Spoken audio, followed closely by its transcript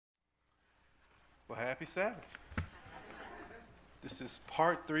happy Sabbath. This is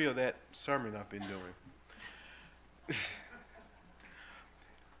part 3 of that sermon I've been doing.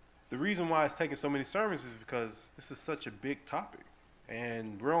 The reason why it's taking so many sermons is because this is such a big topic,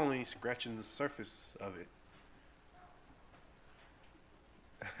 and we're only scratching the surface of it.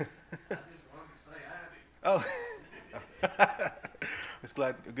 I just wanted to say howdy. Oh, it's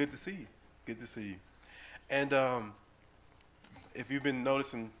good to see you. Good to see you. And if you've been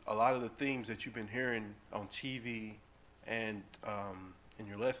noticing, a lot of the themes that you've been hearing on TV and in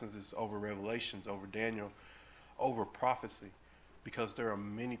your lessons is over Revelations, over Daniel, over prophecy, because there are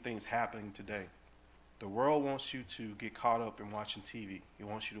many things happening today. The world wants you to get caught up in watching TV. It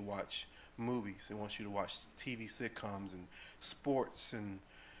wants you to watch movies. It wants you to watch TV sitcoms and sports, and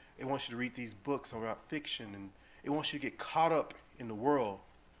it wants you to read these books about fiction, and it wants you to get caught up in the world.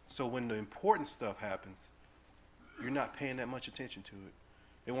 So when the important stuff happens, you're not paying that much attention to it.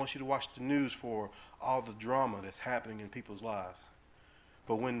 It wants you to watch the news for all the drama that's happening in people's lives.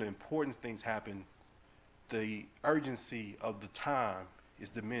 But when the important things happen, the urgency of the time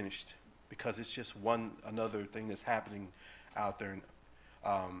is diminished because it's just another thing that's happening out there.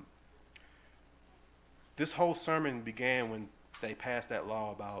 This whole sermon began when they passed that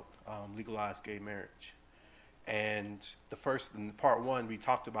law about legalized gay marriage. And in part 1, we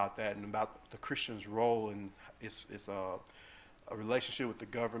talked about that and about the Christian's role in its a relationship with the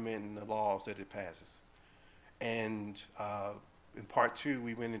government and the laws that it passes. And in part 2,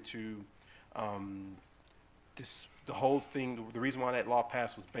 we went into the whole thing. The reason why that law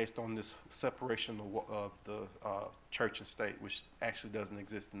passed was based on this separation of the church and state, which actually doesn't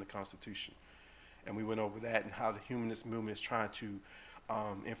exist in the Constitution. And we went over that and how the humanist movement is trying to,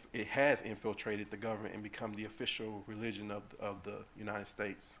 it has infiltrated the government and become the official religion of the United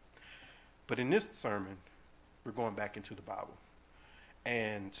States. But in this sermon, we're going back into the Bible.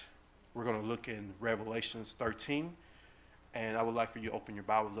 And we're going to look in Revelation 13. And I would like for you to open your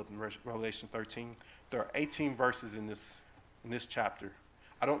Bibles up in Revelation 13. There are 18 verses in this chapter.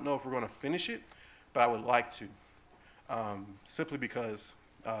 I don't know if we're going to finish it, but I would like to, simply because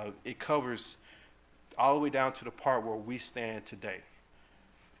it covers all the way down to the part where we stand today.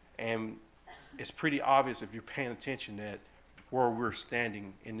 And it's pretty obvious if you're paying attention that where we're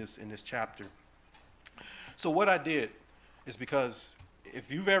standing in this chapter. So what I did is, because if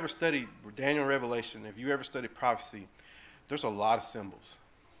you've ever studied Daniel Revelation, if you ever studied prophecy, there's a lot of symbols.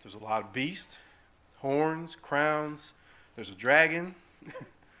 There's a lot of beasts, horns, crowns. There's a dragon.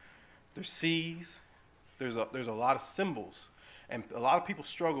 There's seas. There's a lot of symbols, and a lot of people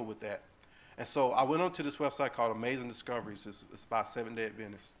struggle with that. And so I went onto this website called Amazing Discoveries. It's by Seventh-day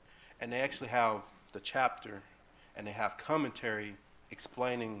Adventist, and they actually have the chapter, and they have commentary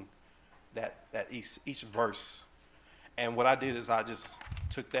explaining that each verse. And what I did is I just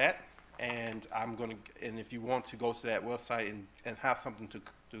took that, and and if you want to go to that website and have something to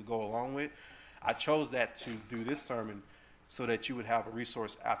go along with, I chose that to do this sermon so that you would have a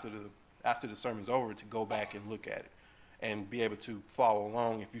resource after the sermon's over to go back and look at it and be able to follow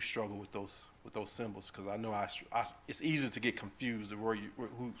along if you struggle with those symbols, because I know it's easy to get confused of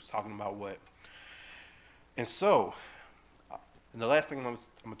who's talking about what. And so, and the last thing I'm going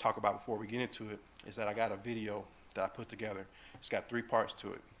to talk about before we get into it is that I got a video that I put together. It's got 3 parts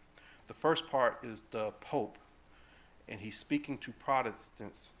to it. The first part is the Pope, and he's speaking to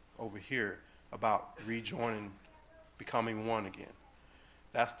Protestants over here about rejoining, becoming one again.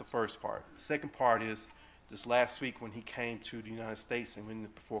 That's the first part. The second part is this last week when he came to the United States and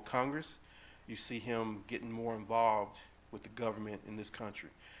went before Congress, you see him getting more involved with the government in this country.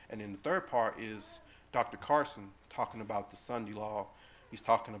 And then the third part is Dr. Carson talking about the Sunday law. He's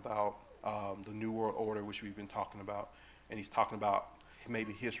talking about the New World Order, which we've been talking about, and he's talking about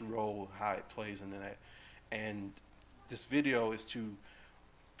maybe his role, how it plays into that. And this video is to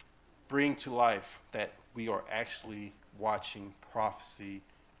bring to life that we are actually watching prophecy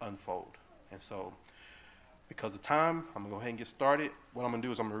unfold. And so, because of time, I'm going to go ahead and get started. What I'm going to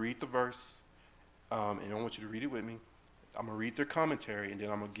do is I'm going to read the verse, and I want you to read it with me. I'm going to read their commentary, and then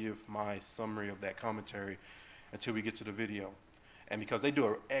I'm going to give my summary of that commentary until we get to the video. And because they do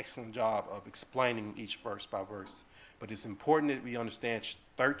an excellent job of explaining each verse by verse. But it's important that we understand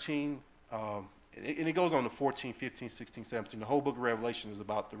 13, and it goes on to 14, 15, 16, 17. The whole book of Revelation is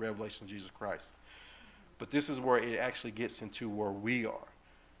about the revelation of Jesus Christ. But this is where it actually gets into where we are.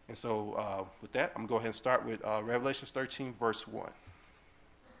 And so with that, I'm going to go ahead and start with Revelation 13, verse 1.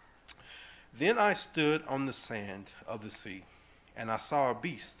 Then I stood on the sand of the sea, and I saw a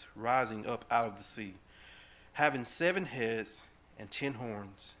beast rising up out of the sea, having 7 heads and 10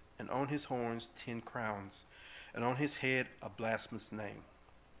 horns, and on his horns 10 crowns, and on his head a blasphemous name.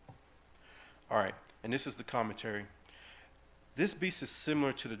 All right, and this is the commentary. This beast is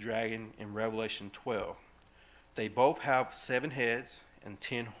similar to the dragon in Revelation 12. They both have 7 heads and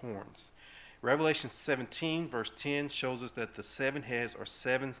 10 horns. Revelation 17, verse 10 shows us that the 7 heads are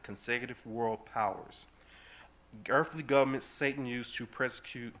 7 consecutive world powers, earthly governments Satan used to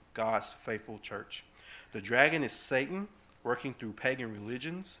persecute God's faithful church. The dragon is Satan, working through pagan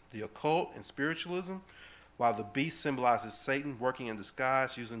religions, the occult, and spiritualism, while the beast symbolizes Satan working in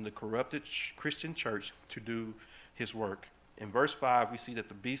disguise using the corrupted Christian church to do his work. In verse 5, we see that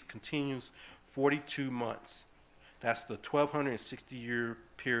the beast continues 42 months. That's the 1260-year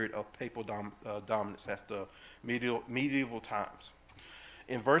period of papal dominance. That's the medieval times.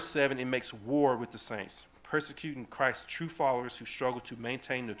 In verse 7, it makes war with the saints, persecuting Christ's true followers who struggle to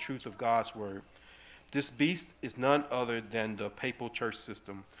maintain the truth of God's word. This beast is none other than the papal church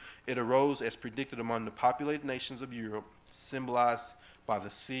system. It arose as predicted among the populated nations of Europe, symbolized by the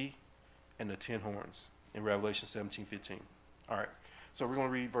sea and the 10 horns in Revelation 17:15. All right, so we're going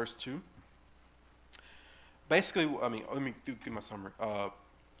to read verse 2. Basically, let me give my summary.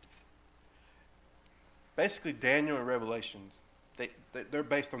 Basically, Daniel and Revelations, they're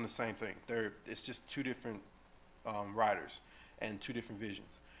based on the same thing. It's just 2 different writers and 2 different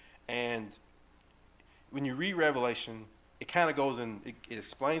visions. And when you read Revelation, it kind of goes in, it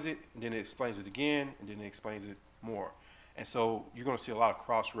explains it, and then it explains it again, and then it explains it more. And so you're going to see a lot of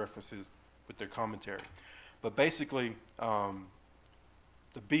cross-references with their commentary. But basically,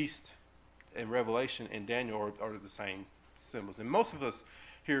 the beast in Revelation and Daniel are the same symbols. And most of us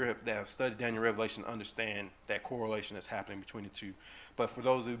here that have studied Daniel and Revelation understand that correlation that's happening between the 2. But for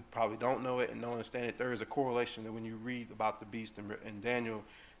those who probably don't know it and don't understand it, there is a correlation that when you read about the beast in Daniel,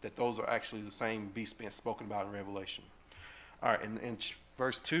 that those are actually the same beast being spoken about in Revelation. All right, in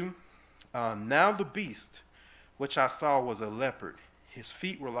verse 2, now the beast, which I saw, was a leopard. His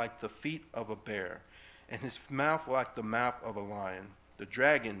feet were like the feet of a bear, and his mouth like the mouth of a lion. The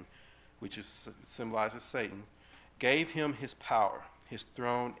dragon, which symbolizes Satan, gave him his power, his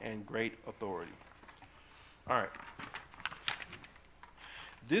throne, and great authority. All right.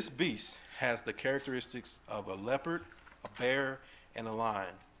 This beast has the characteristics of a leopard, a bear, and a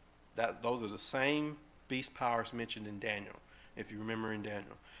lion. Those are the same beast powers mentioned in Daniel, if you remember in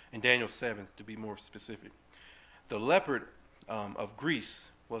Daniel 7, to be more specific. The leopard of Greece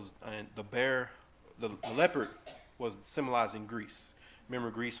was, and the leopard was symbolizing Greece.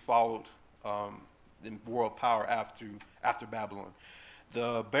 Remember, Greece followed in world power after Babylon.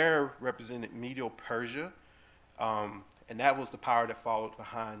 The bear represented medieval Persia, and that was the power that followed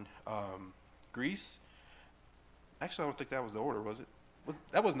behind Greece. Actually, I don't think that was the order, was it?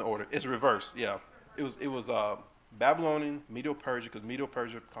 That wasn't the order. It's reversed. Yeah, it was Babylonian, medieval Persia, because medieval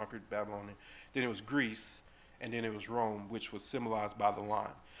Persia conquered Babylonian. Then it was Greece, and then it was Rome, which was symbolized by the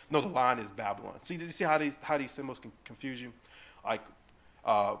lion. No, the lion is Babylon. See, did you see how these symbols can confuse you? Like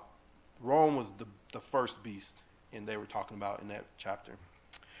Rome was the first beast, and they were talking about in that chapter.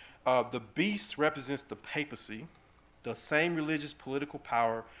 The beast represents the papacy, the same religious political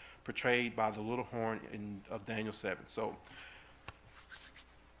power portrayed by the little horn of Daniel 7. So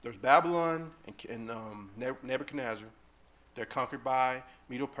there's Babylon and Nebuchadnezzar. They're conquered by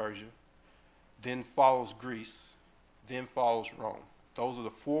medieval Persia. Then follows Greece. Then follows Rome. Those are the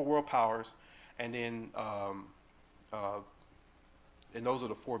 4 world powers, and then and those are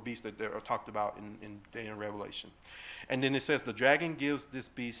the 4 beasts that are talked about in Daniel and Revelation. And then it says the dragon gives this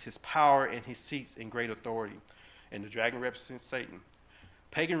beast his power and he seats in great authority. And the dragon represents Satan.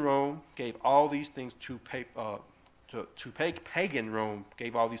 Pagan Rome gave all these things to pagan Rome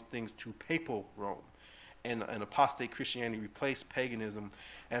gave all these things to papal Rome. And apostate Christianity replaced paganism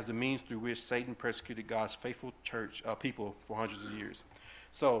as the means through which Satan persecuted God's faithful church people for hundreds of years.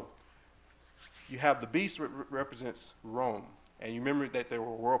 So you have the beast represents Rome. And you remember that they were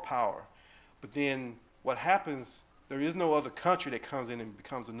a world power. But then what happens, there is no other country that comes in and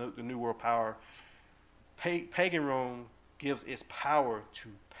becomes the new world power. Pagan Rome gives its power to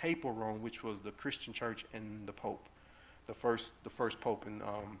papal Rome, which was the Christian church and the Pope, the first Pope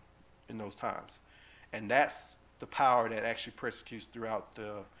in those times. And that's the power that actually persecutes throughout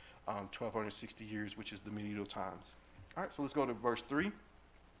the 1260 years, which is the medieval times. All right, so let's go to verse 3.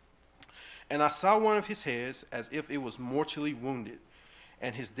 And I saw one of his heads as if it was mortally wounded,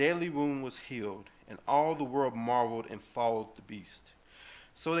 and his deadly wound was healed, and all the world marveled and followed the beast.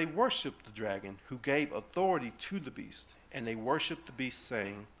 So they worshipped the dragon, who gave authority to the beast, and they worshipped the beast,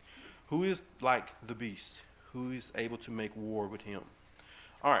 saying, who is like the beast? Who is able to make war with him?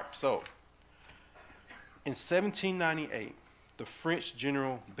 All right, so in 1798, the French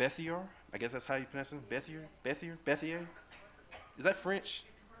general Bethier, I guess that's how you pronounce it, Bethier? Is that French?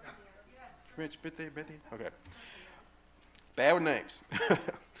 French birthday? Okay. Bad with names.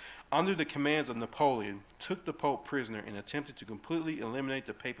 Under the commands of Napoleon, took the Pope prisoner and attempted to completely eliminate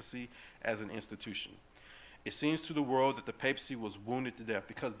the papacy as an institution. It seems to the world that the papacy was wounded to death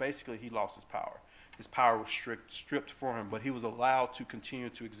because basically he lost his power. His power was stripped from him, but he was allowed to continue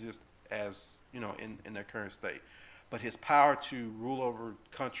to exist as, in their current state. But his power to rule over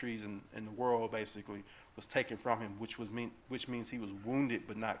countries and the world basically was taken from him, which means he was wounded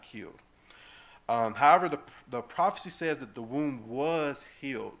but not killed. However, the prophecy says that the wound was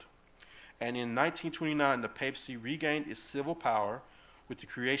healed. And in 1929, the papacy regained its civil power with the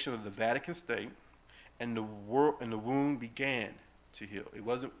creation of the Vatican State, and the wound began to heal. It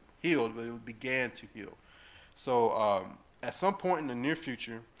wasn't healed, but it began to heal. So at some point in the near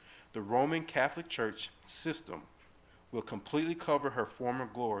future, the Roman Catholic Church system will completely cover her former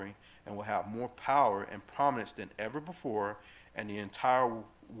glory and will have more power and prominence than ever before, and the entire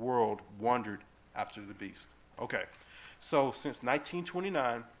world wondered after the beast. Okay, so since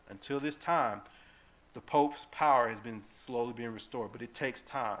 1929 until this time, the Pope's power has been slowly being restored, but it takes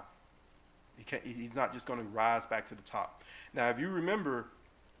time. He's not just going to rise back to the top. Now, if you remember,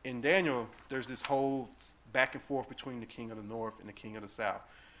 in Daniel, there's this whole back and forth between the king of the north and the king of the south.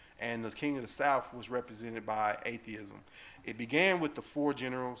 And the king of the south was represented by atheism. It began with the four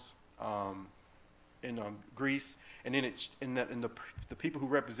generals in Greece, and then the people who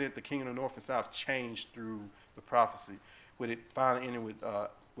represent the king of the north and south changed through the prophecy. With it finally ended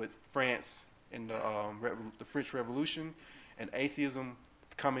with France in the French Revolution, and atheism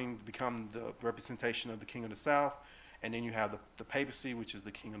become the representation of the king of the south, and then you have the papacy, which is the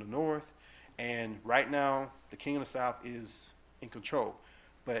king of the north, and right now the king of the south is in control,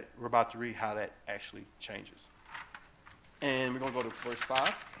 but we're about to read how that actually changes. And we're going to go to verse 5. Who are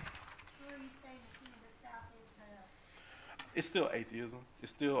you saying the king of the south is? It's still atheism.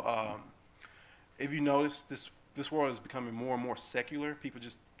 It's still, if you notice, this world is becoming more and more secular. People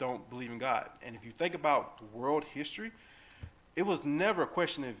just don't believe in God. And if you think about world history, it was never a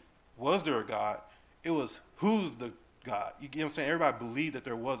question of was there a God. It was who's the God. You get what I'm saying? Everybody believed that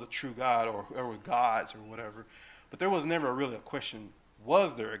there was a true God or were gods or whatever, but there was never really a question,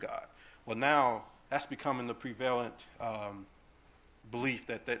 was there a God? Well, now that's becoming the prevalent belief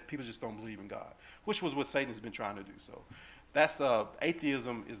that people just don't believe in God, which was what Satan has been trying to do. So that's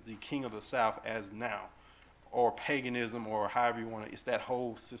atheism is the king of the south as now, or paganism, or however you want to. It's that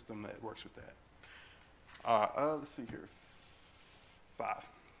whole system that works with that. Let's see here. 5.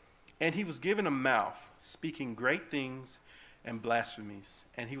 And he was given a mouth, speaking great things and blasphemies,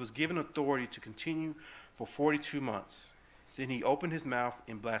 and he was given authority to continue for 42 months. Then he opened his mouth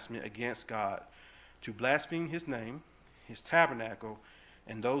in blasphemy against God, to blaspheme his name, his tabernacle,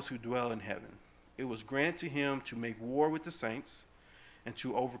 and those who dwell in heaven. It was granted to him to make war with the saints and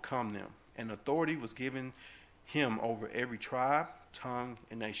to overcome them, and authority was given him over every tribe, tongue,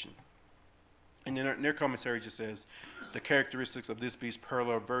 and nation. And then their commentary just says, the characteristics of this beast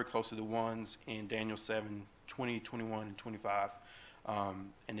parallel very close to the ones in Daniel 7, 20, 21, and 25,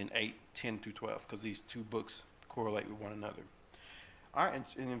 and then 8, 10 through 12, because these two books correlate with one another. All right,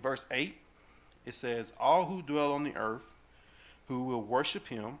 and in verse 8, it says, all who dwell on the earth, who will worship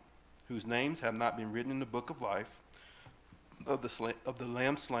him, whose names have not been written in the book of life, of the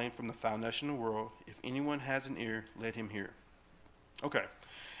Lamb slain from the foundation of the world, if anyone has an ear, let him hear. Okay.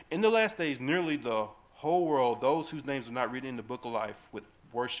 In the last days, nearly the whole world, those whose names are not written in the book of life, with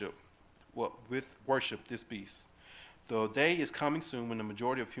worship this beast. The day is coming soon when the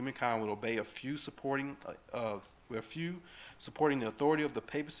majority of humankind will obey a few supporting the authority of the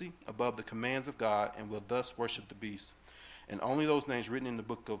papacy above the commands of God, and will thus worship the beast. And only those names written in the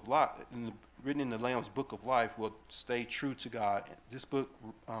book of life, written in the Lamb's book of life, will stay true to God. This book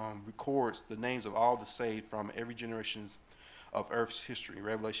records the names of all the saved from every generation of Earth's history.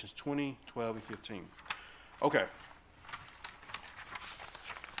 Revelations 20, 12, and 15. Okay.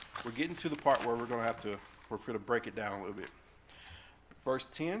 We're getting to the part where we're going to break it down a little bit. Verse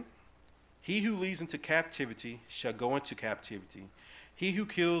 10, he who leads into captivity shall go into captivity. He who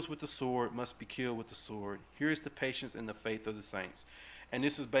kills with the sword must be killed with the sword. Here is the patience and the faith of the saints. And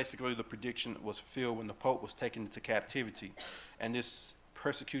this is basically the prediction that was fulfilled when the Pope was taken into captivity, and this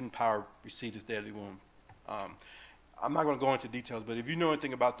persecuting power received his deadly wound. I'm not going to go into details, but if you know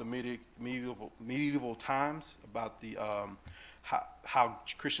anything about the medieval times, about the how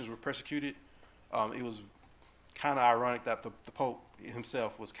Christians were persecuted, it was kind of ironic that the Pope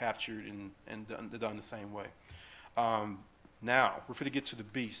himself was captured and done the same way. Now, we're going to get to the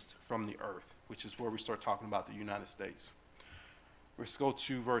beast from the earth, which is where we start talking about the United States. Let's go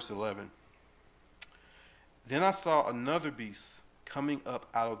to verse 11. Then I saw another beast coming up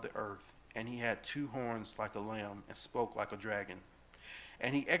out of the earth. and he had 2 horns like a lamb, and spoke like a dragon.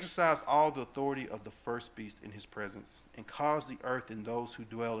 And he exercised all the authority of the first beast in his presence, and caused the earth and those who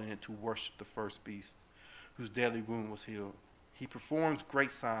dwell in it to worship the first beast, whose deadly wound was healed. He performs great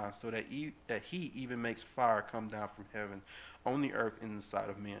signs, so that he even makes fire come down from heaven on the earth in the sight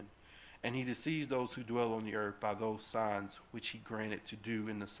of men. And he deceives those who dwell on the earth by those signs which he granted to do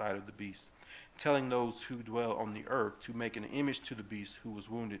in the sight of the beast, telling those who dwell on the earth to make an image to the beast who was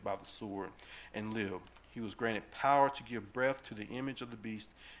wounded by the sword and lived. He was granted power to give breath to the image of the beast,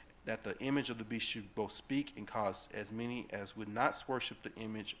 that the image of the beast should both speak and cause as many as would not worship the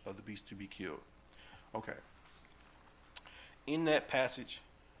image of the beast to be killed. Okay. In that passage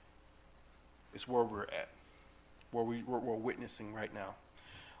is where we're at, where we're witnessing right now.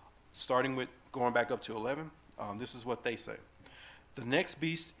 Starting with going back up to 11, this is what they say. The next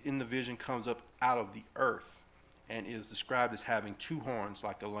beast in the vision comes up out of the earth and is described as having 2 horns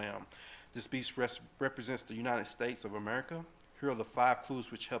like a lamb. This beast represents the United States of America. Here are the 5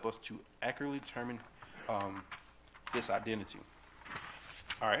 clues which help us to accurately determine its identity.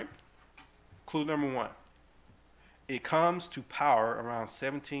 All right. Clue number 1. It comes to power around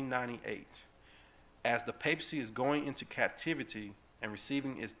 1798. As the papacy is going into captivity and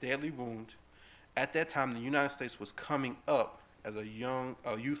receiving its deadly wound, at that time the United States was coming up as a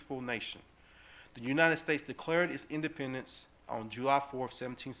youthful nation. The United States declared its independence on July 4th,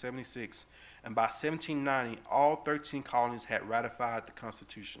 1776, and by 1790, all 13 colonies had ratified the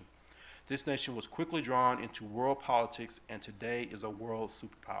Constitution. This nation was quickly drawn into world politics and today is a world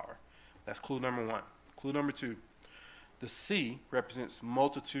superpower. That's clue number 1. Clue number 2, the sea represents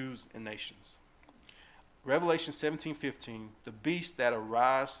multitudes and nations. Revelation 17:15, the beasts that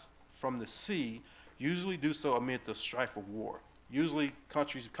arise from the sea usually do so amid the strife of war. Usually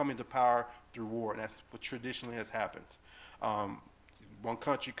countries come into power through war, and that's what traditionally has happened. One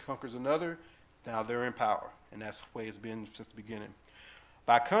country conquers another, now they're in power, and that's the way it's been since the beginning.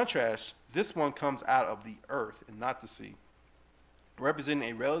 By contrast, this one comes out of the earth and not the sea,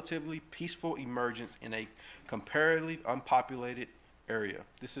 representing a relatively peaceful emergence in a comparatively unpopulated area.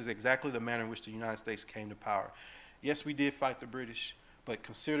 This is exactly the manner in which the United States came to power. Yes, we did fight the British, but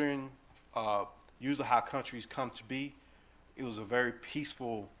considering usually how countries come to be, it was a very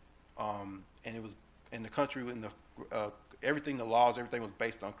peaceful, and it was in the country, in the everything, the laws, everything was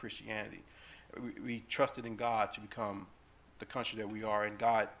based on Christianity. We trusted in God to become the country that we are, and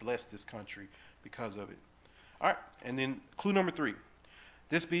God blessed this country because of it. All right, and then clue number 3.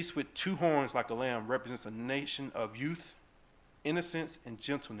 This beast with 2 horns like a lamb represents a nation of youth, innocence, and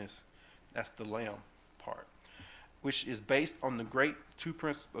gentleness. That's the lamb part, which is based on the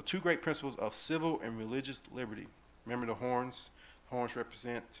two great principles of civil and religious liberty. Remember the horns? Horns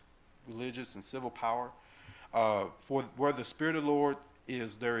represent religious and civil power. For where the Spirit of the Lord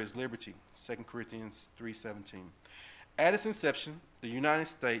is, there is liberty. 2 Corinthians 3:17. At its inception, the United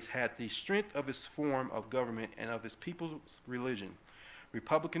States had the strength of its form of government and of its people's religion.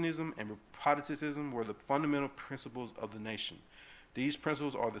 Republicanism and Protestantism were the fundamental principles of the nation. These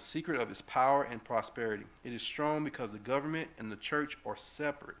principles are the secret of its power and prosperity. It is strong because the government and the church are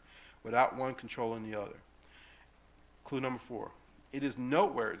separate, without one controlling the other. Clue number 4. It is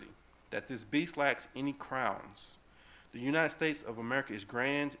noteworthy that this beast lacks any crowns. The United States of America is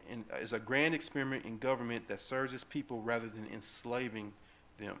a grand experiment in government that serves its people rather than enslaving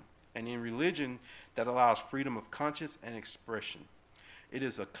them, and in religion that allows freedom of conscience and expression. It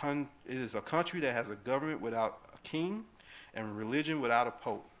is a country that has a government without a king and a religion without a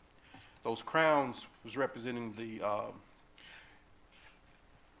pope. Those crowns was representing the.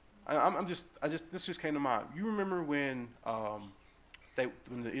 This just came to mind. You remember when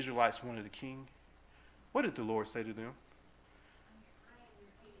when the Israelites wanted a king? What did the Lord say to them?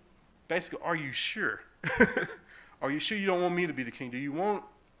 Basically, are you sure? Are you sure you don't want me to be the king? Do you want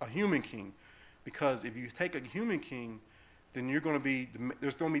a human king? Because if you take a human king, then there's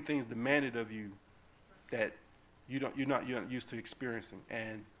going to be things demanded of you that you're not used to experiencing,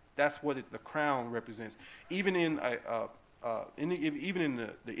 and that's what the crown represents. Even in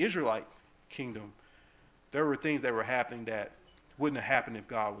the Israelite kingdom, there were things that were happening that wouldn't have happened if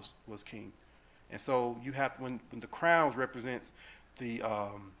God was king. And so you have when the crowns represents the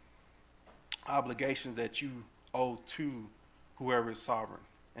obligations that you owe to whoever is sovereign.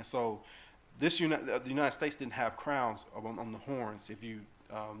 And so the United States didn't have crowns on the horns. If you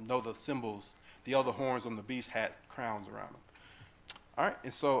know the symbols, the other horns on the beast had crowns around them. All right,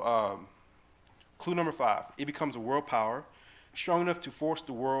 and so clue number 5. It becomes a world power, strong enough to force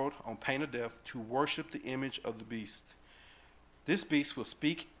the world on pain of death to worship the image of the beast. This beast will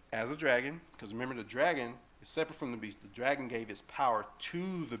speak as a dragon, because remember the dragon is separate from the beast. The dragon gave its power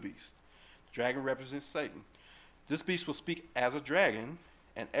to the beast. Dragon represents Satan. This beast will speak as a dragon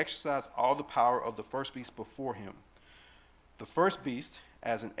and exercise all the power of the first beast before him. The first beast,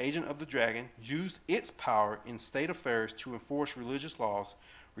 as an agent of the dragon, used its power in state affairs to enforce religious laws,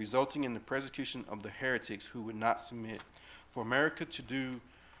 resulting in the persecution of the heretics who would not submit. For America to do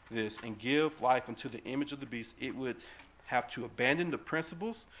this and give life unto the image of the beast, it would have to abandon the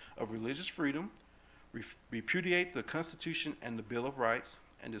principles of religious freedom, repudiate the Constitution and the Bill of Rights,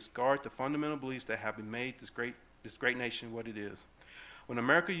 and discard the fundamental beliefs that have been made this great nation what it is. When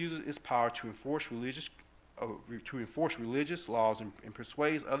America uses its power to enforce religious laws and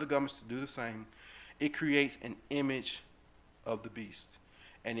persuades other governments to do the same, it creates an image of the beast,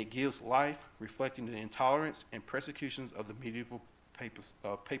 and it gives life, reflecting the intolerance and persecutions of the medieval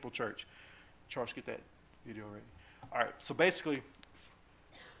papal church. Charles, get that video ready. All right, so basically,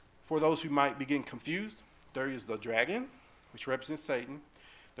 for those who might be getting confused, there is the dragon, which represents Satan.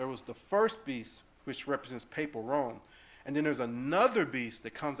 There was the first beast, which represents papal Rome. And then there's another beast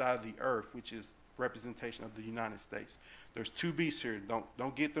that comes out of the earth, which is representation of the United States. There's two beasts here.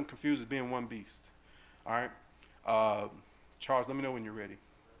 Don't get them confused as being one beast. All right? Charles, let me know when you're ready.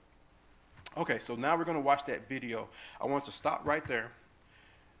 Okay, so now we're going to watch that video. I want to stop right there,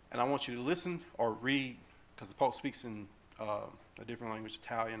 and I want you to listen or read, because the Pope speaks in a different language,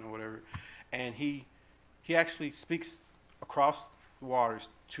 Italian or whatever, and he actually speaks across the waters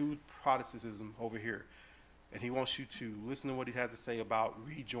to Protestantism over here, and he wants you to listen to what he has to say about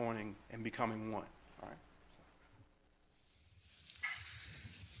rejoining and becoming one. All right.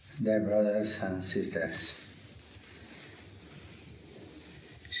 Dear brothers and sisters,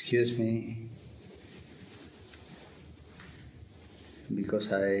 excuse me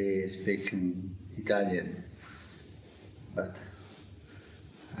because I speak in Italian, but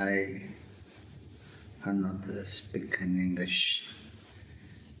I am not speaking English.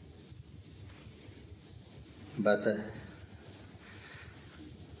 But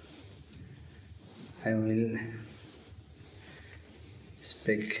I will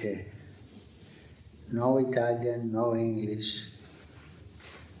speak no Italian, no English,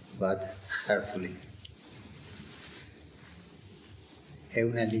 but carefully. È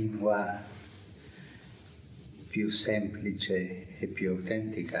una lingua più semplice e più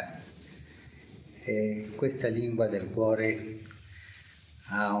autentica. E questa lingua del cuore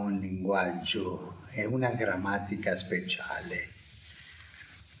ha un linguaggio e una grammatica speciale.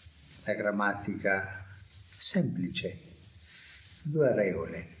 La grammatica semplice, due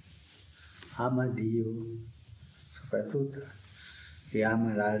regole. Ama Dio soprattutto e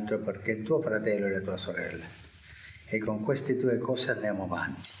ama l'altro perché è il tuo fratello e la tua sorella. E con queste due cose andiamo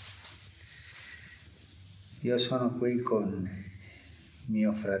avanti. Io sono qui con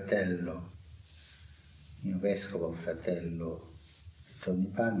mio fratello, mio vescovo fratello Tony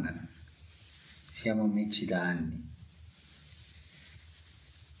Palmer. Siamo amici da anni.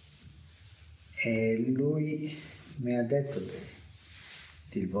 E lui mi ha detto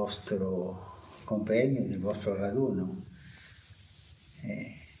del vostro convegno, del vostro raduno.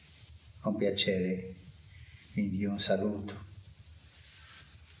 E con piacere vi invio un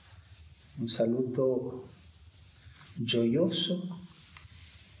saluto gioioso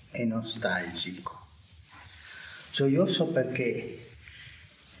e nostalgico. Gioioso perché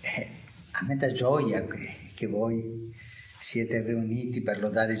a me dà gioia che voi siete riuniti per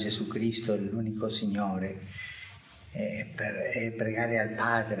lodare Gesù Cristo, l'unico Signore, per pregare al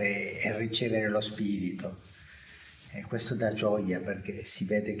Padre e ricevere lo Spirito. E questo dà gioia perché si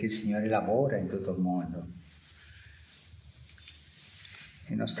vede che il Signore lavora in tutto il mondo.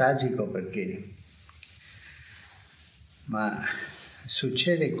 È nostalgico perché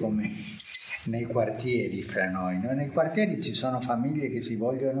succede come nei quartieri fra noi, no? Nei quartieri ci sono famiglie che si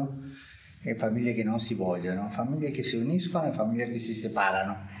vogliono e famiglie che non si vogliono, famiglie che si uniscono e famiglie che si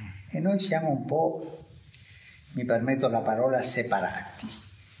separano. E noi siamo un po', mi permetto la parola, separati.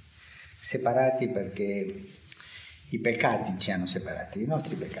 Separati perché i peccati ci hanno separati, i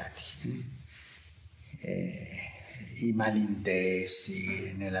nostri peccati. I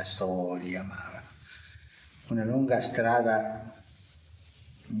malintesi nella storia, ma una lunga strada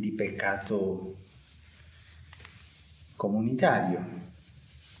di peccato comunitario.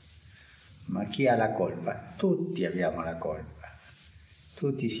 Ma chi ha la colpa? Tutti abbiamo la colpa,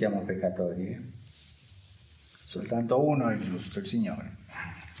 tutti siamo peccatori. Soltanto uno è il giusto, il Signore.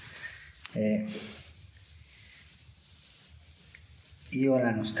 Io ho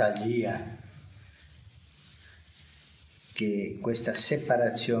la nostalgia che questa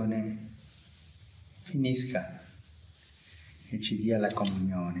separazione finisca e ci dia la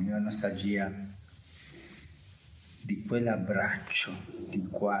comunione. Io ho nostalgia di quell'abbraccio di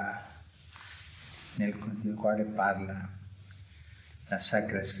qua nel quale parla la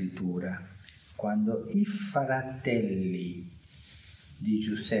Sacra Scrittura, quando i fratelli di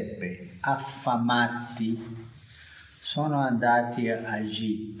Giuseppe, affamati, sono andati a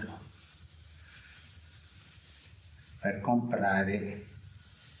Egitto per comprare,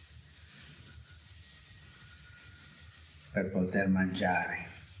 per poter mangiare.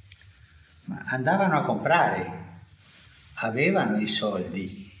 Ma andavano a comprare, avevano i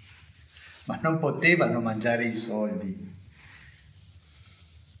soldi, ma non potevano mangiare i soldi.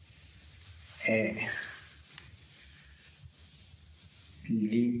 E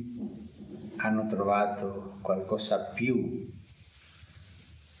lì hanno trovato qualcosa più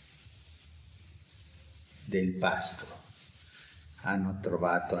del pasto, hanno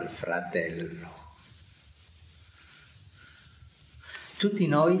trovato il fratello. Tutti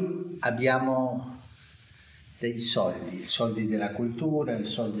noi abbiamo dei soldi, i soldi della cultura, i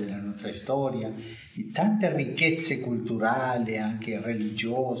soldi della nostra storia, di tante ricchezze culturali, anche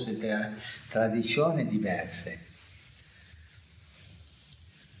religiose, tradizioni diverse.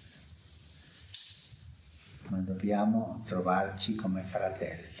 Ma dobbiamo trovarci come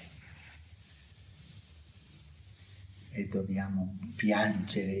fratelli e dobbiamo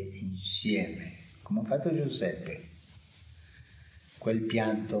piangere insieme, come ha fatto Giuseppe, quel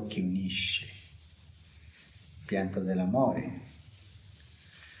pianto che unisce, il pianto dell'amore.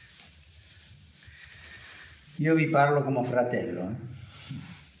 Io vi parlo come fratello,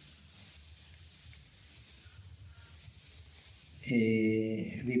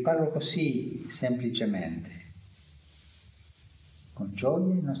 e vi parlo così semplicemente, con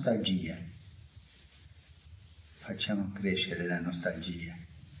gioia e nostalgia. Facciamo crescere la nostalgia,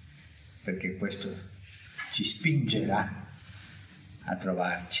 perché questo ci spingerà a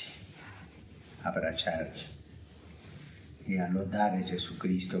trovarci, a abbracciarci e a lodare Gesù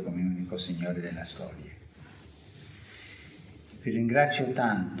Cristo come unico Signore della storia. Vi ringrazio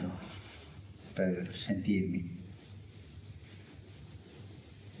tanto per sentirmi.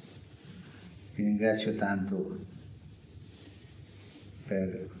 Vi ringrazio tanto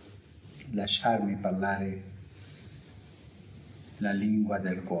per lasciarmi parlare la lingua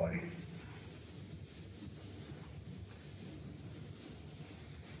del cuore.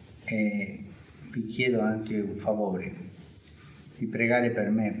 E vi chiedo anche un favore, di pregare per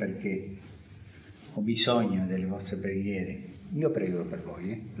me, perché ho bisogno delle vostre preghiere. Io prego per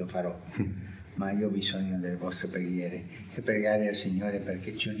voi, lo farò, ma io ho bisogno delle vostre preghiere e pregare al Signore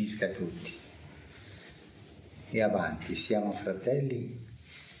perché ci unisca tutti. E avanti, siamo fratelli,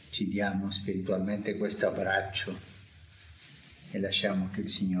 ci diamo spiritualmente questo abbraccio e lasciamo che il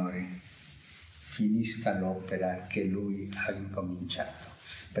Signore finisca l'opera che Lui ha incominciato.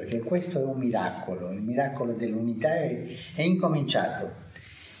 Perché questo è un miracolo, il miracolo dell'unità è incominciato.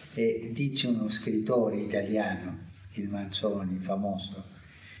 E dice uno scrittore italiano, il Manzoni, famoso,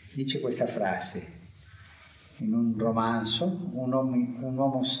 dice questa frase in un romanzo, un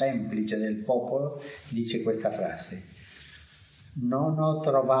uomo semplice del popolo dice questa frase: non ho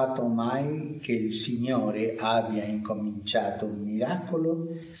trovato mai che il Signore abbia incominciato un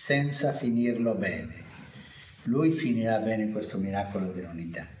miracolo senza finirlo bene. Lui finirà bene questo miracolo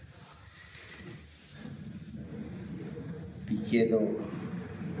dell'unità. Vi chiedo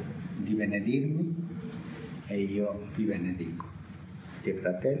di benedirmi e io vi benedico, di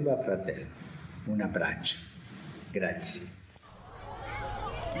fratello a fratello. Un abbraccio. Grazie.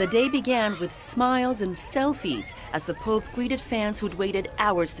 The day began with smiles and selfies as the Pope greeted fans who'd waited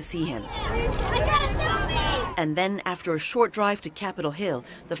hours to see him. And then, after a short drive to Capitol Hill,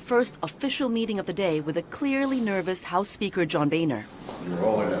 the first official meeting of the day with a clearly nervous House Speaker John Boehner. Your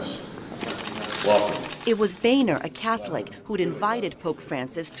Holiness, welcome. It was Boehner, a Catholic, who'd invited Pope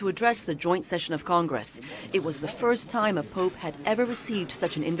Francis to address the joint session of Congress. It was the first time a pope had ever received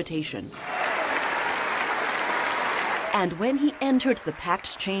such an invitation. And when he entered the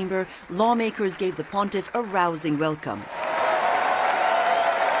packed chamber, lawmakers gave the pontiff a rousing welcome.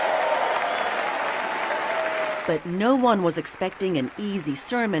 But no one was expecting an easy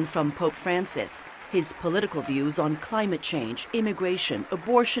sermon from Pope Francis. His political views on climate change, immigration,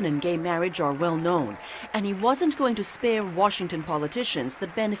 abortion, and gay marriage are well known, and he wasn't going to spare Washington politicians the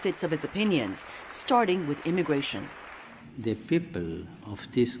benefits of his opinions, starting with immigration. The people of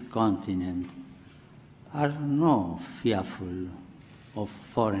this continent are not fearful of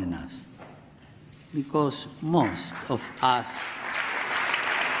foreigners, because most of us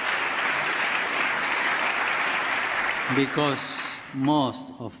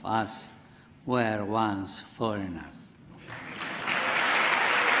were once foreigners.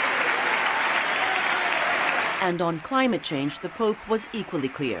 And on climate change, the Pope was equally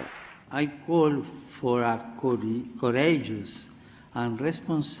clear. I call for a courageous and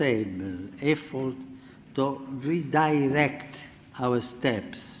responsible effort to redirect our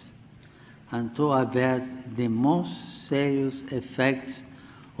steps and to avert the most serious effects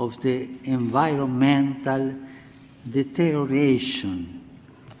of the environmental deterioration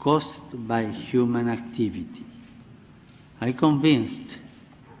caused by human activity. I'm convinced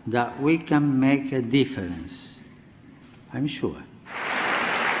that we can make a difference. I'm sure.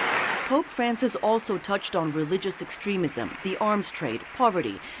 Pope Francis also touched on religious extremism, the arms trade,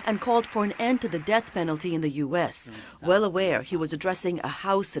 poverty, and called for an end to the death penalty in the U.S., well aware he was addressing a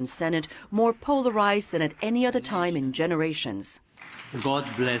House and Senate more polarized than at any other time in generations. God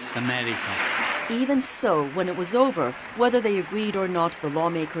bless America. Even so, when it was over, whether they agreed or not, the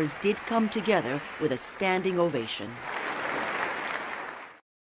lawmakers did come together with a standing ovation.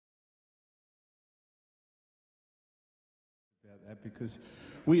 Because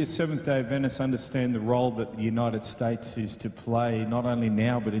we as Seventh-day Adventists understand the role that the United States is to play, not only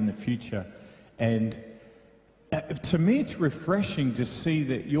now but in the future. And to me it's refreshing to see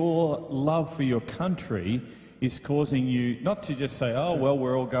that your love for your country is causing you not to just say, oh, well,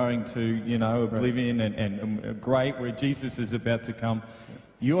 we're all going to, you know, oblivion and great, where Jesus is about to come.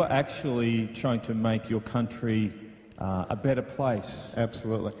 You're actually trying to make your country a better place.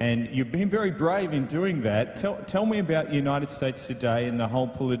 Absolutely. And you've been very brave in doing that. Tell me about the United States today and the whole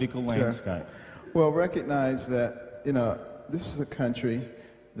political landscape. Well, recognize that, you know, this is a country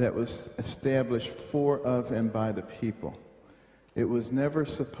that was established for, of, and by the people. It was never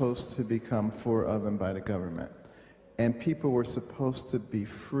supposed to become for, of, and by the government. And people were supposed to be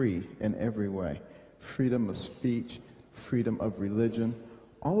free in every way. Freedom of speech, freedom of religion.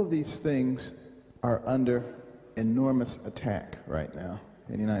 All of these things are under enormous attack right now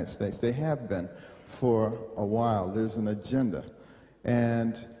in the United States. They have been for a while. There's an agenda.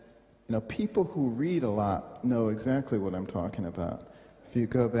 And, you know, people who read a lot know exactly what I'm talking about. If you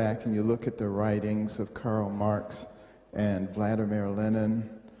go back and you look at the writings of Karl Marx and Vladimir Lenin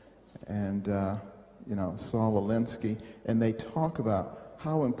and, you know, Saul Alinsky, and they talk about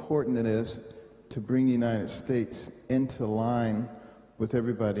how important it is to bring the United States into line with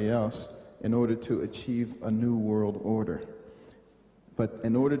everybody else in order to achieve a new world order. But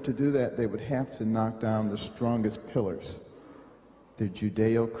in order to do that, they would have to knock down the strongest pillars, the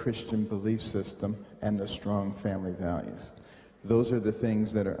Judeo-Christian belief system and the strong family values. Those are the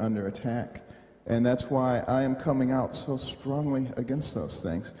things that are under attack. And that's why I am coming out so strongly against those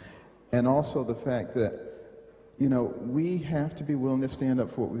things. And also the fact that, you know, we have to be willing to stand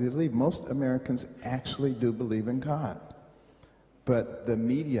up for what we believe. Most Americans actually do believe in God. But the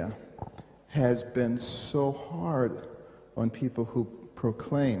media has been so hard on people who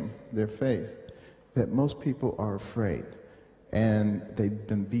proclaim their faith that most people are afraid, and they've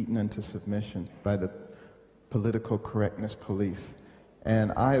been beaten into submission by the political correctness police.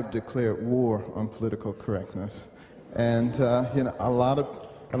 And I have declared war on political correctness, and you know, a lot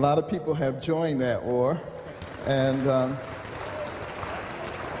of people have joined that war, and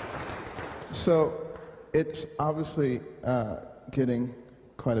so it's obviously getting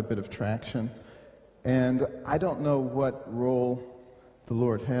quite a bit of traction, and I don't know what role the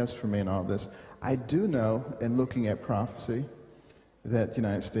Lord has for me in all this. I do know, in looking at prophecy, that the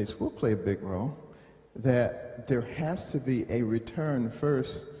United States will play a big role, that there has to be a return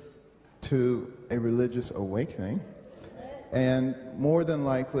first to a religious awakening, and more than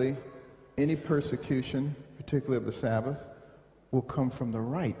likely, any persecution, particularly of the Sabbath, will come from the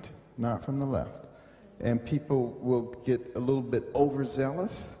right, not from the left. And people will get a little bit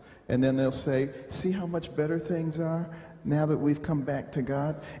overzealous, and then they'll say, see how much better things are now that we've come back to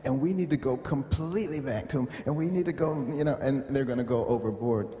God, and we need to go completely back to Him, and we need to go, you know, and they're going to go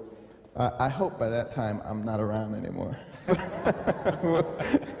overboard. I hope by that time I'm not around anymore.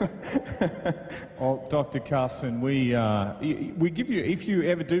 Well, Dr. Carson, we give you, if you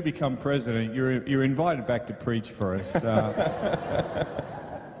ever do become president, you're invited back to preach for us.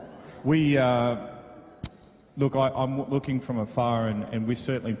 Look, I'm looking from afar, and we're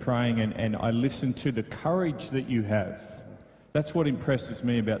certainly praying, and I listen to the courage that you have. That's what impresses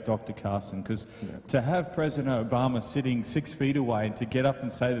me about Dr. Carson, because to have President Obama sitting 6 feet away and to get up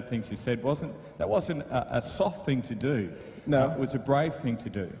and say the things you said wasn't a soft thing to do. No, it was a brave thing to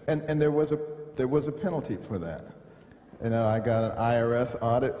do. And there was a penalty for that. You know, I got an IRS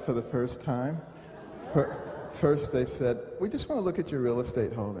audit for the first time. First, they said, we just want to look at your real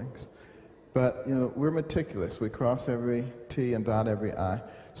estate holdings. But, you know, we're meticulous. We cross every T and dot every I.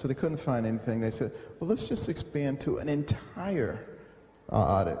 So they couldn't find anything. They said, well, let's just expand to an entire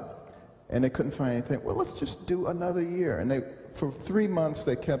audit. And they couldn't find anything. Well, let's just do another year. And they for 3 months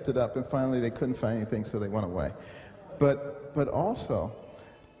they kept it up, and finally they couldn't find anything, so they went away. But also,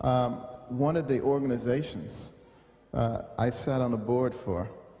 one of the organizations I sat on a board for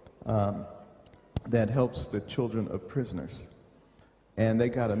that helps the children of prisoners, and they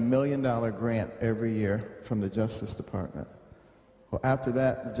got $1 million grant every year from the Justice Department. Well, after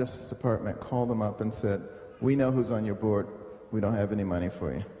that, the Justice Department called them up and said, "We know who's on your board. We don't have any money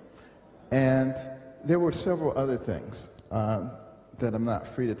for you." And there were several other things that I'm not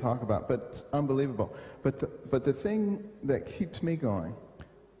free to talk about, but it's unbelievable. But the thing that keeps me going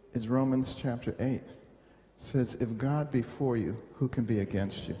is Romans chapter 8. It says, if God be for you, who can be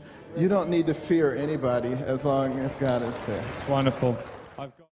against you? You don't need to fear anybody as long as God is there. It's wonderful.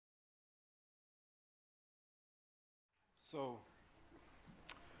 So,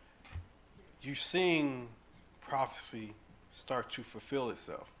 you're seeing prophecy start to fulfill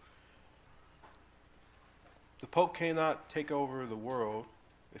itself. The Pope cannot take over the world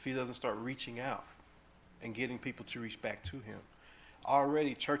if he doesn't start reaching out and getting people to reach back to him.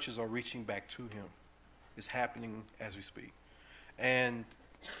 Already, churches are reaching back to him. It's happening as we speak. And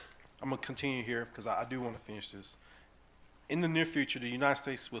I'm going to continue here because I do want to finish this. In the near future, the United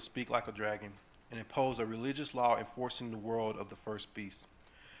States will speak like a dragon and impose a religious law enforcing the world of the first beast.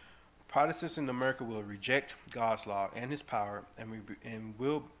 Protestants in America will reject God's law and his power, and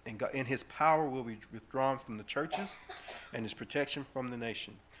his power will be withdrawn from the churches and his protection from the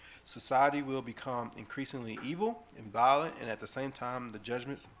nation. Society will become increasingly evil and violent, and at the same time, the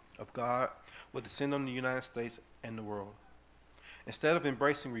judgments of God will descend on the United States and the world. Instead of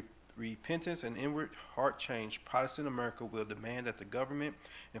embracing repentance and inward heart change, Protestant America will demand that the government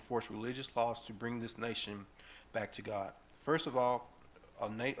enforce religious laws to bring this nation back to God. First of all,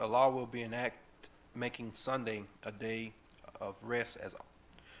 a law will be enacted making Sunday a day of rest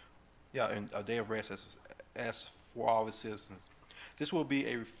as for all its citizens. This will be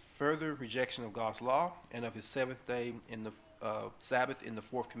a further rejection of God's law and of his seventh day in the Sabbath in the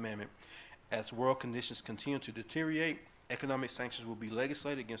fourth commandment. As world conditions continue to deteriorate, economic sanctions will be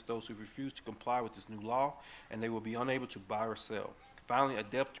legislated against those who refuse to comply with this new law, and they will be unable to buy or sell. Finally, a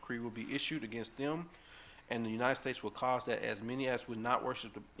death decree will be issued against them, and the United States will cause that as many as would not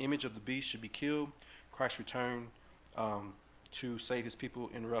worship the image of the beast should be killed. Christ's return to save his people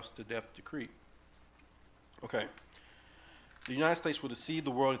interrupts the death decree. Okay. The United States will deceive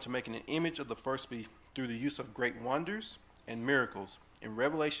the world into making an image of the first beast through the use of great wonders and miracles. In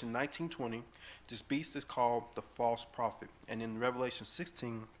Revelation 19:20, this beast is called the false prophet. And in Revelation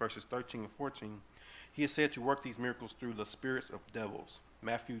 16, verses 13 and 14, he is said to work these miracles through the spirits of devils.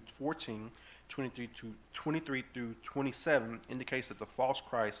 Matthew 14:23 through 27 indicates that the false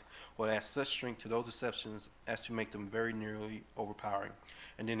Christ will add such strength to those deceptions as to make them very nearly overpowering.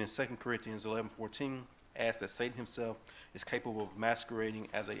 And then in 2 Corinthians 11:14, adds that Satan himself is capable of masquerading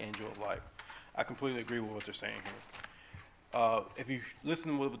as an angel of light. I completely agree with what they're saying here. If you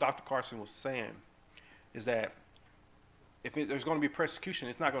listen to what Dr. Carson was saying, is that if there's going to be persecution,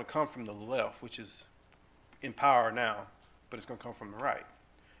 it's not going to come from the left, which is in power now, but it's going to come from the right.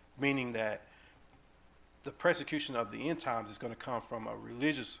 Meaning that the persecution of the end times is going to come from a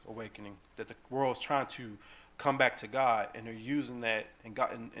religious awakening, that the world is trying to come back to God, and they're using that, and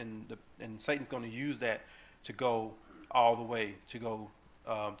God and Satan's going to use that to go all the way, to go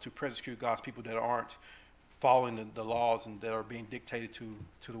to persecute God's people that aren't following the laws and that are being dictated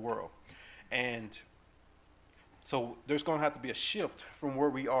to the world. And so there's going to have to be a shift from where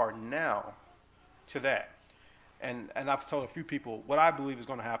we are now to that. And I've told a few people what I believe is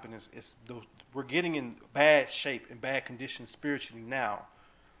going to happen is we're getting in bad shape and bad conditions spiritually now,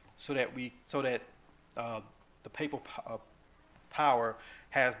 so that the papal power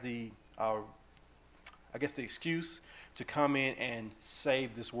has the excuse to come in and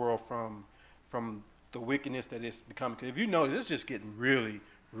save this world from the wickedness that it's becoming. Because if you notice, it's just getting really,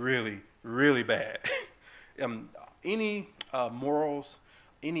 really, really bad. Any morals,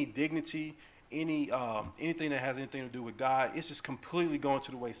 any dignity, anything that has anything to do with God, it's just completely going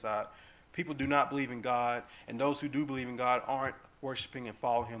to the wayside. People do not believe in God, and those who do believe in God aren't worshiping and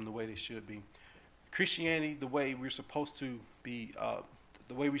following him the way they should be. Christianity, the way we're supposed to be,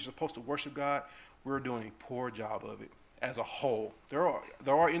 the way we're supposed to worship God, we're doing a poor job of it as a whole. There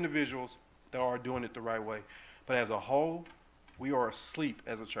are individuals that are doing it the right way, but as a whole, we are asleep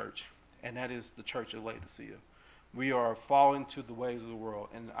as a church, and that is the church of Laodicea. We are falling to the ways of the world,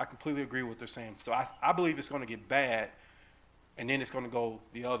 and I completely agree with what they're saying. So I believe it's going to get bad, and then it's going to go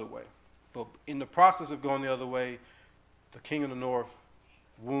the other way. But in the process of going the other way, the King of the North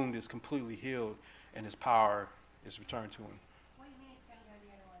wound is completely healed, and his power is returned to him. What do you mean it's going to go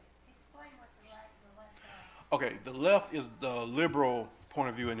the other way? Explain what the right and the left Okay, the left is the liberal point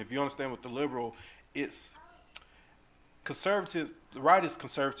of view, and if you understand what the liberal, it's conservative. The right is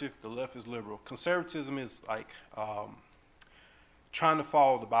conservative, the left is liberal. Conservatism is like trying to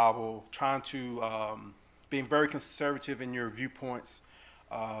follow the Bible, trying to being very conservative in your viewpoints.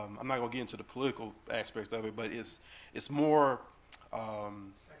 I'm not gonna get into the political aspects of it, but it's more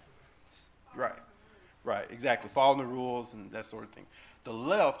right, exactly, following the rules and that sort of thing. The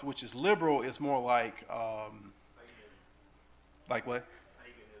left, which is liberal, is more like what?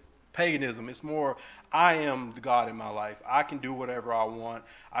 Paganism. It's more, I am the God in my life. I can do whatever I want.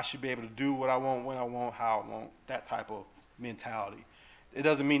 I should be able to do what I want, when I want, how I want. That type of mentality. It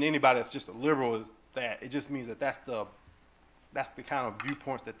doesn't mean anybody that's just a liberal is that. It just means that that's the kind of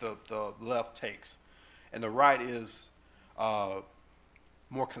viewpoints that the left takes, and the right is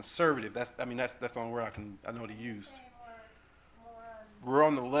more conservative. That's the only word I know to use. We're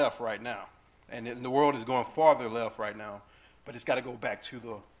on the left right now, and the world is going farther left right now, but it's got to go back to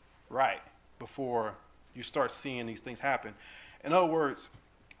the right before you start seeing these things happen. In other words,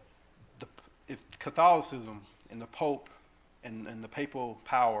 if Catholicism and the Pope and the papal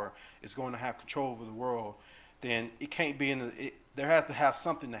power is going to have control over the world, then it can't be there has to have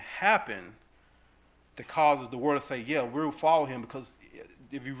something to happen that causes the world to say, yeah, we'll follow him, because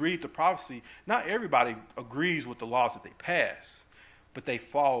if you read the prophecy, not everybody agrees with the laws that they pass, but they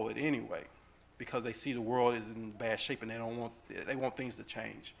follow it anyway because they see the world is in bad shape and they want things to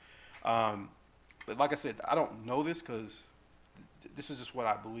change. But like I said, I don't know this because this is just what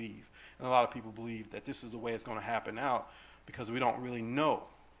I believe. And a lot of people believe that this is the way it's going to happen out because we don't really know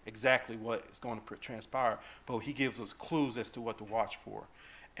exactly what is going to transpire. But he gives us clues as to what to watch for.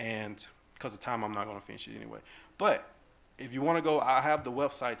 And because of time, I'm not going to finish it anyway. But if you want to go, I have the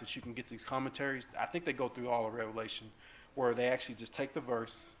website that you can get these commentaries. I think they go through all of Revelation, where they actually just take the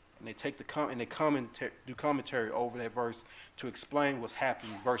verse and they take do commentary over that verse to explain what's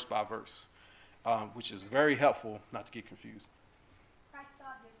happening verse by verse, which is very helpful not to get confused. Christ's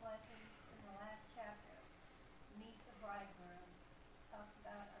object lesson in the last chapter, Meet the Bridegroom, talks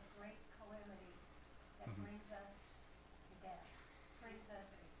about a great calamity that brings us to death, brings us,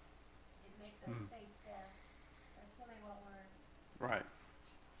 it makes us face death. That's really what we're, Right.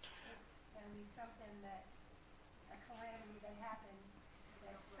 it's going to be something that, a calamity that happens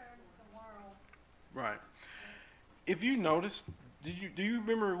that turns the world. Right. If you noticed, do you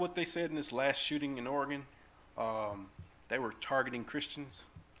remember what they said in this last shooting in Oregon? They were targeting Christians.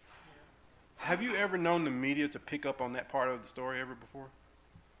 Have you ever known the media to pick up on that part of the story ever before?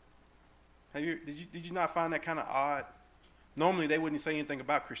 Did you not find that kind of odd? Normally they wouldn't say anything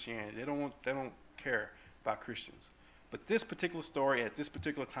about Christianity. They don't care about Christians. But this particular story at this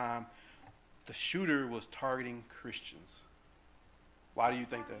particular time, the shooter was targeting Christians. Why do you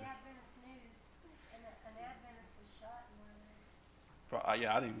think that? The Adventist news, and an Adventist was shot in one of those.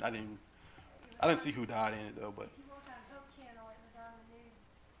 Yeah, I didn't see who died in it though, but. If you look on Hope Channel, it was on the news,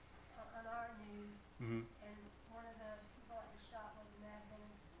 on our news, and one of the people that was shot was an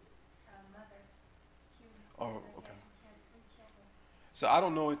Adventist mother. She was a student, I guess, she had 3 children. So I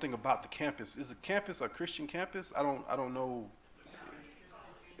don't know anything about the campus. Is the campus a Christian campus? I don't know.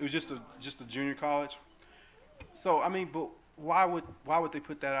 It was just a junior college. So I mean, but why would they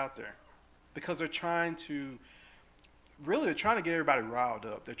put that out there? Because they're trying to get everybody riled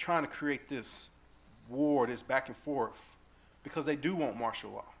up. They're trying to create this war, this back and forth, because they do want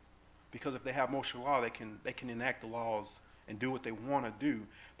martial law. Because if they have martial law, they can enact the laws and do what they want to do.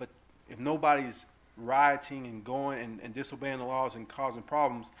 But if nobody's rioting and going and disobeying the laws and causing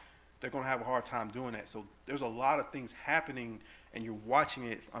problems, they're going to have a hard time doing that. So there's a lot of things happening, and you're watching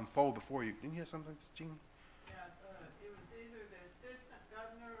it unfold before you. Didn't you have something, Gene? Yeah, it was either the assistant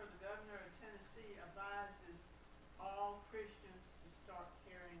governor or the governor of Tennessee advises all Christians to start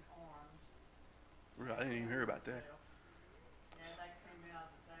carrying arms. Really? I didn't even hear about that. Yeah, that came out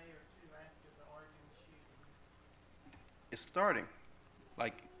a day or 2 after the Oregon shooting. It's starting.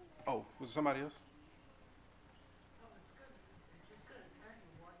 Like, oh, was it somebody else?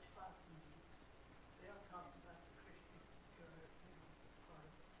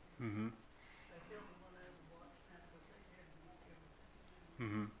 Mm-hmm.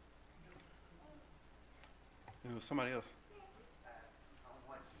 Mm-hmm. It was somebody else. On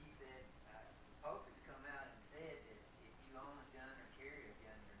what she said, Pope has come out and said that if you own a gun or carry a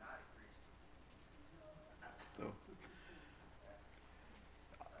gun, you're not a Christian. So,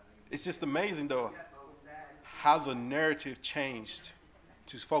 it's just amazing, though, how the narrative changed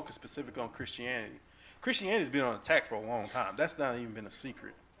to focus specifically on Christianity. Christianity's been on attack for a long time. That's not even been a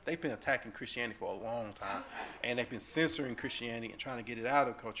secret. They've been attacking Christianity for a long time, and they've been censoring Christianity and trying to get it out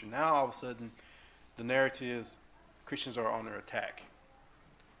of culture. Now, all of a sudden, the narrative is Christians are under attack.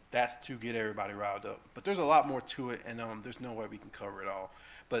 That's to get everybody riled up. But there's a lot more to it, and there's no way we can cover it all.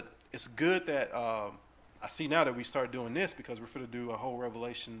 But it's good that I see now that we start doing this, because we're going to do a whole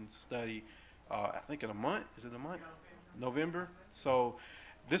Revelation study, I think in a month. Is it a month? November. So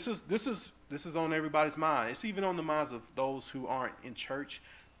this is on everybody's mind. It's even on the minds of those who aren't in church.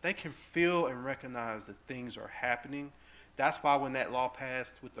 They can feel and recognize that things are happening. That's why when that law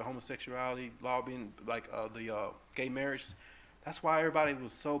passed with the homosexuality law being like the gay marriage, that's why everybody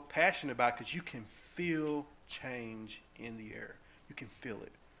was so passionate about it, because you can feel change in the air. You can feel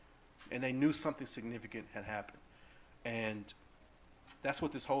it. And they knew something significant had happened. And that's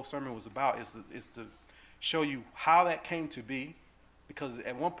what this whole sermon was about, is to show you how that came to be. Because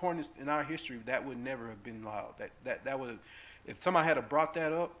at one point in our history, that would never have been allowed. That would have, if somebody had brought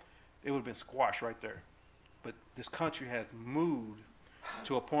that up, it would have been squashed right there. But this country has moved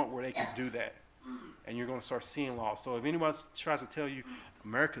to a point where they can do that. And you're going to start seeing laws. So if anyone tries to tell you,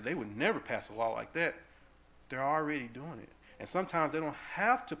 America, they would never pass a law like that, they're already doing it. And sometimes they don't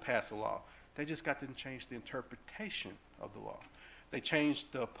have to pass a law. They just got to change the interpretation of the law. They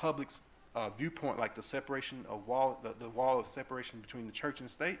changed the public's viewpoint, like the separation of the wall of separation between the church and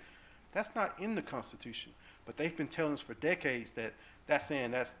state. That's not in the Constitution. But they've been telling us for decades that that's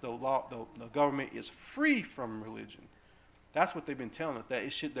saying that's the law. The government is free from religion. That's what they've been telling us, that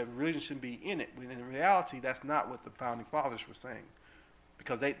religion shouldn't be in it. When in reality, that's not what the founding fathers were saying,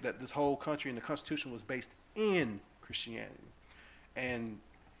 because that this whole country and the Constitution was based in Christianity. And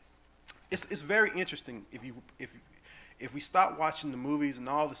it's very interesting if we stop watching the movies and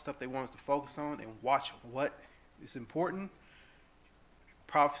all the stuff they want us to focus on and watch what is important.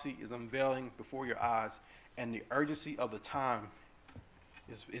 Prophecy is unveiling before your eyes, and the urgency of the time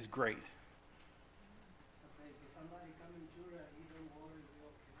is great.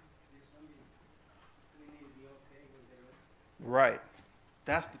 Right,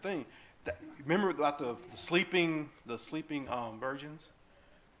 that's the thing. Remember, like the sleeping virgins.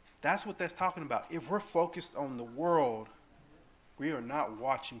 That's what that's talking about. If we're focused on the world, we are not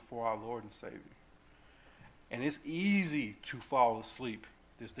watching for our Lord and Savior. And it's easy to fall asleep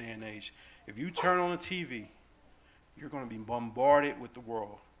this day and age. If you turn on the TV, you're going to be bombarded with the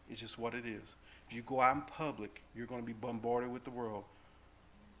world. It's just what it is. If you go out in public, you're going to be bombarded with the world.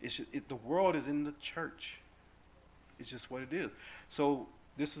 The world is in the church. It's just what it is. So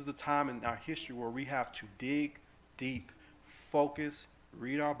this is the time in our history where we have to dig deep, focus,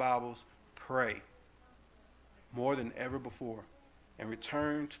 read our Bibles, pray more than ever before, and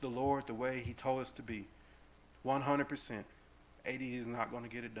return to the Lord the way he told us to be. 100%. 80 is not going to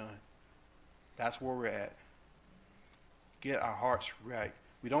get it done. That's where we're at. Get our hearts right.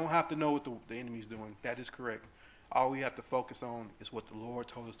 We don't have to know what the enemy's doing. That is correct. All we have to focus on is what the Lord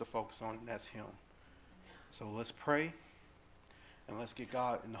told us to focus on, and that's him. So let's pray, and let's get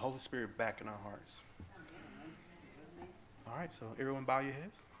God and the Holy Spirit back in our hearts. All right, so everyone bow your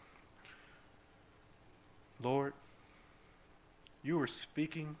heads. Lord, you are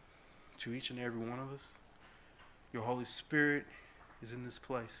speaking to each and every one of us. Your Holy Spirit is in this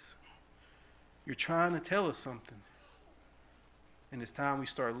place. You're trying to tell us something, and it's time we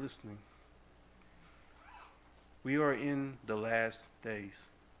start listening. We are in the last days.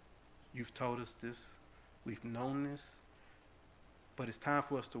 You've told us this. We've known this. But it's time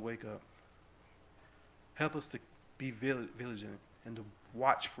for us to wake up. Help us to be vigilant and to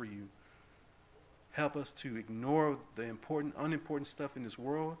watch for you. Help us to ignore the unimportant stuff in this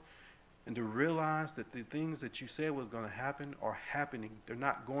world, and to realize that the things that you said was going to happen are happening. They're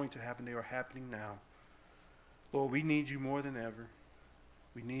not going to happen. They are happening now. Lord, we need you more than ever.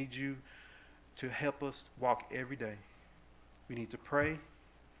 We need you to help us walk every day. We need to pray,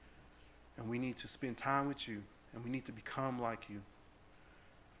 and we need to spend time with you, and we need to become like you.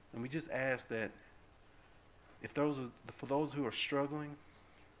 And we just ask that for those who are struggling,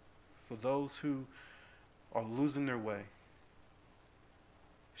 for those who are losing their way,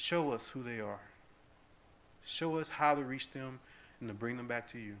 show us who they are. Show us how to reach them and to bring them back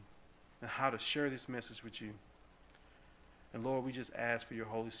to you, and how to share this message with you. And Lord, we just ask for your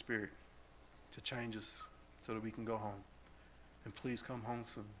Holy Spirit to change us so that we can go home. And please come home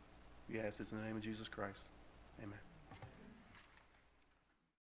soon. We ask this in the name of Jesus Christ. Amen.